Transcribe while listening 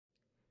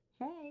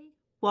Hey,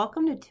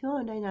 welcome to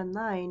 209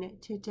 Online.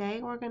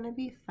 Today we're going to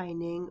be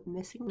finding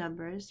missing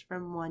numbers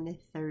from 1 to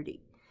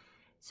 30.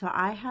 So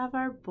I have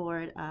our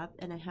board up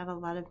and I have a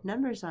lot of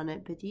numbers on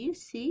it, but do you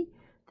see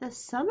that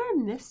some are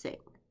missing?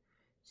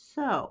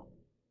 So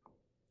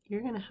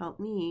you're going to help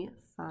me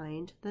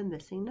find the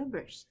missing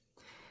numbers.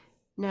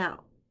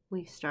 Now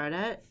we start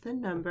at the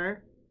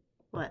number,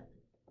 what?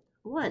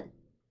 1.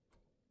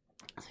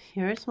 So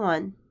here's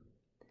 1.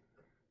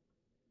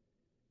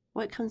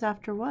 What comes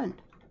after 1?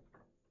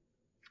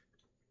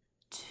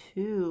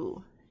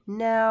 2.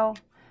 Now,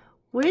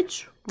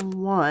 which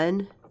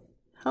one,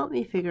 help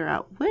me figure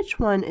out, which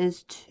one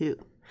is 2?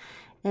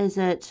 Is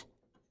it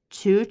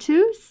 2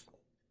 2s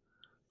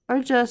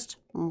or just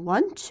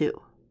 1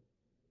 2?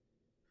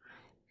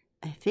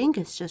 I think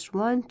it's just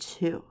 1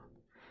 2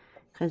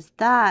 because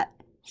that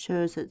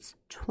shows it's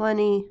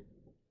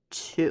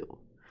 22.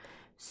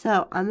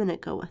 So I'm going to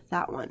go with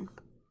that one.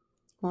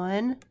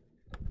 1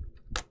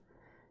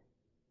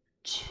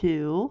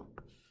 2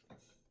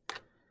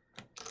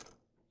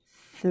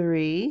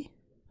 3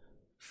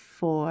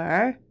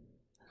 4.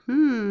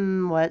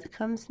 What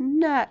comes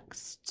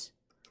next?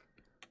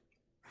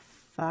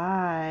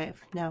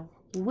 5. Now,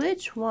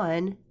 which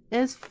one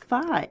is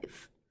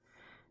 5?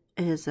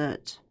 Is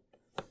it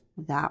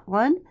that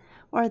one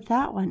or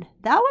that one?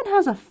 That one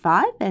has a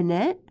 5 in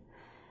it,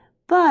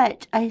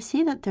 but I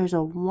see that there's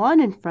a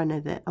 1 in front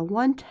of it, a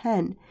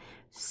 110.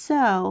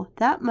 So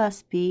that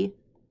must be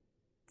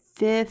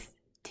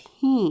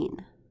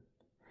 15.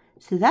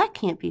 So that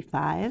can't be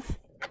 5.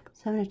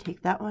 So I'm going to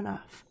take that one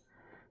off.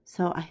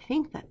 So I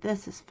think that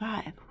this is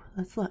 5.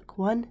 Let's look.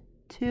 1,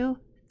 2,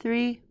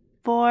 3,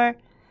 4,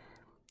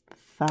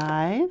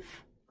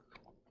 5,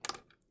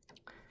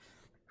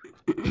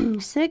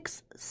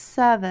 6,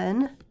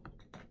 7.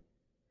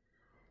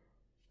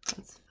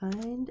 Let's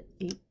find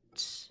 8.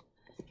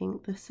 I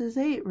think this is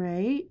 8,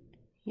 right?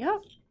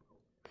 Yep.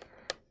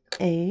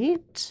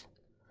 8,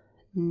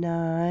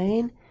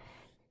 9,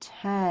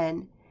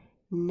 10.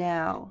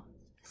 Now,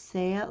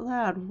 say out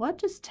loud, what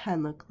does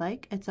 10 look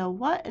like? It's a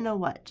what and a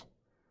what?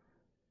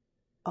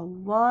 A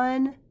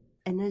 1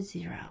 and a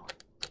 0.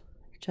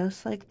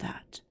 Just like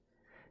that.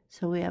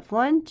 So we have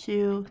 1,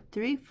 2,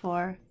 3,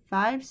 4,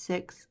 5,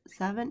 6,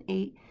 7,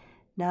 8,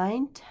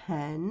 9,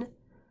 10,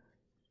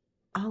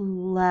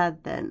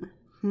 11.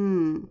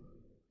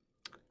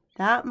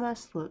 That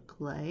must look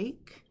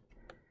like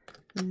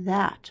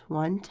that.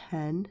 1,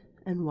 10,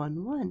 and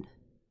 1, 1.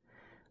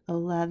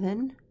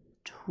 11,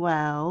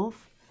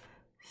 12,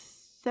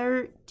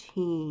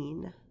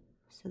 13.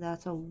 So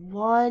that's a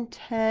 1,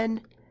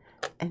 10,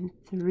 and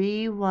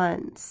 3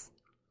 1s.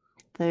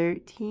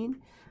 13,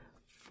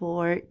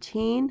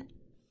 14,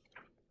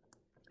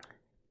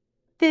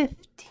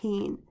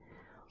 15.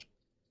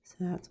 So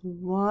that's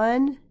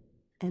 1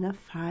 and a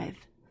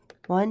 5.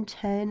 1,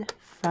 10,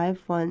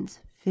 5 1s,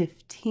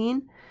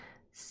 15,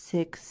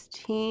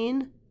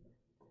 16,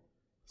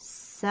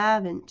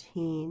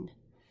 17.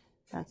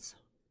 That's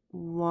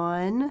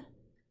 1,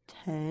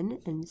 10,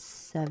 and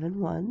 7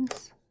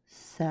 1s,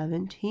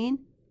 17,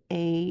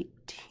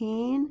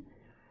 18,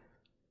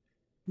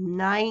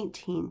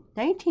 19.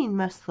 19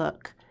 must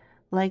look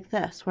like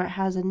this, where it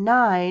has a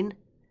 9,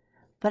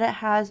 but it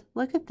has,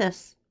 look at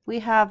this, we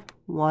have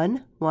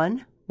 1,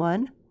 1,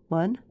 1,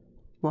 1,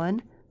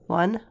 1,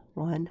 1,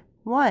 1,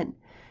 1.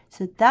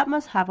 So that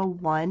must have a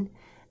 1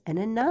 and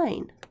a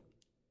 9.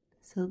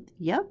 So,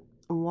 yep,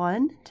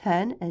 1,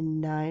 10, and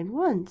 9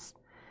 1s.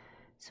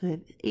 So we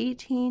have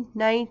 18,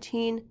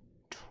 19,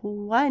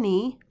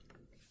 20,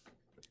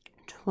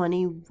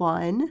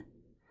 21.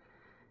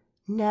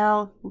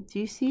 Now, do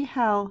you see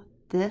how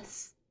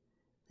this,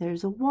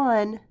 there's a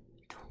 1,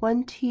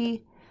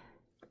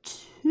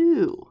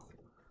 22.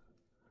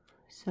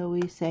 So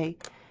we say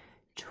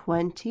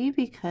 20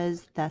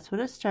 because that's what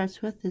it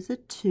starts with, is a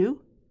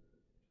 2.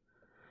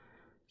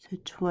 So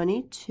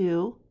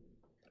 22,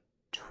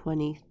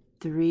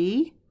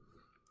 23,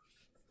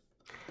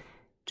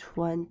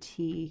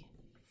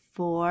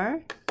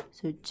 24,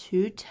 so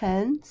 2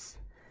 10s,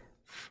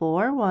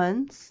 4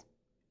 1s,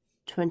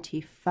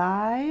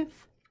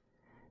 25,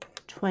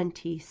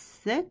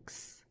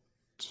 26,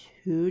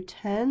 2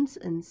 10s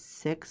and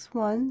 6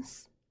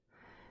 1s,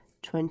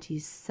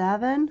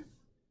 27,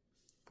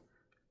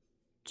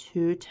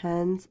 2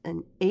 10s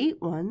and 8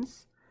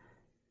 1s,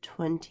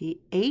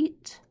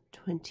 28,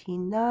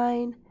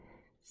 29,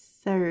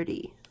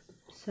 30.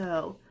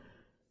 So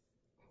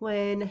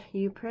when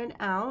you print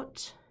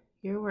out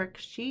your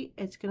worksheet,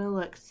 it's going to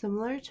look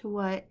similar to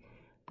what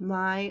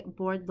my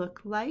board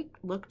looked like,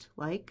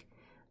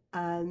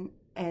 and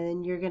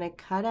you're going to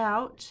cut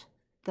out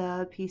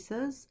the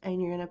pieces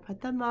and you're going to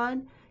put them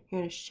on.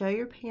 You're going to show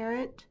your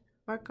parent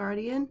or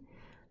guardian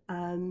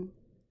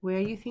where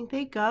you think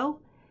they go,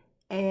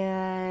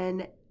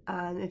 and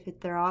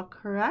if they're all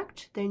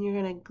correct, then you're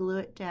going to glue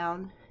it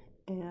down.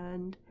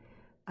 And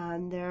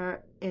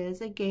there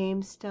is a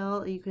game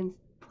still. You can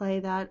play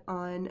that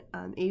on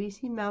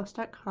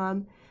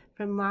abcmouse.com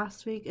from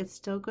last week. It's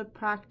still good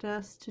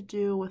practice to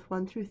do with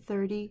 1 through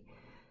 30.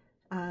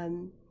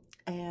 And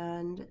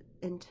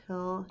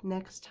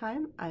next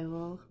time I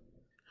will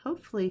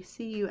hopefully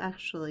see you.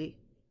 Actually,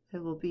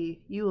 you will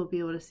be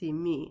able to see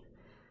me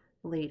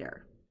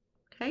later.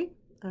 Okay?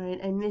 All right,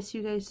 I miss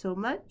you guys so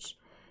much,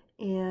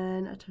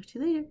 and I'll talk to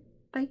you later.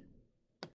 Bye.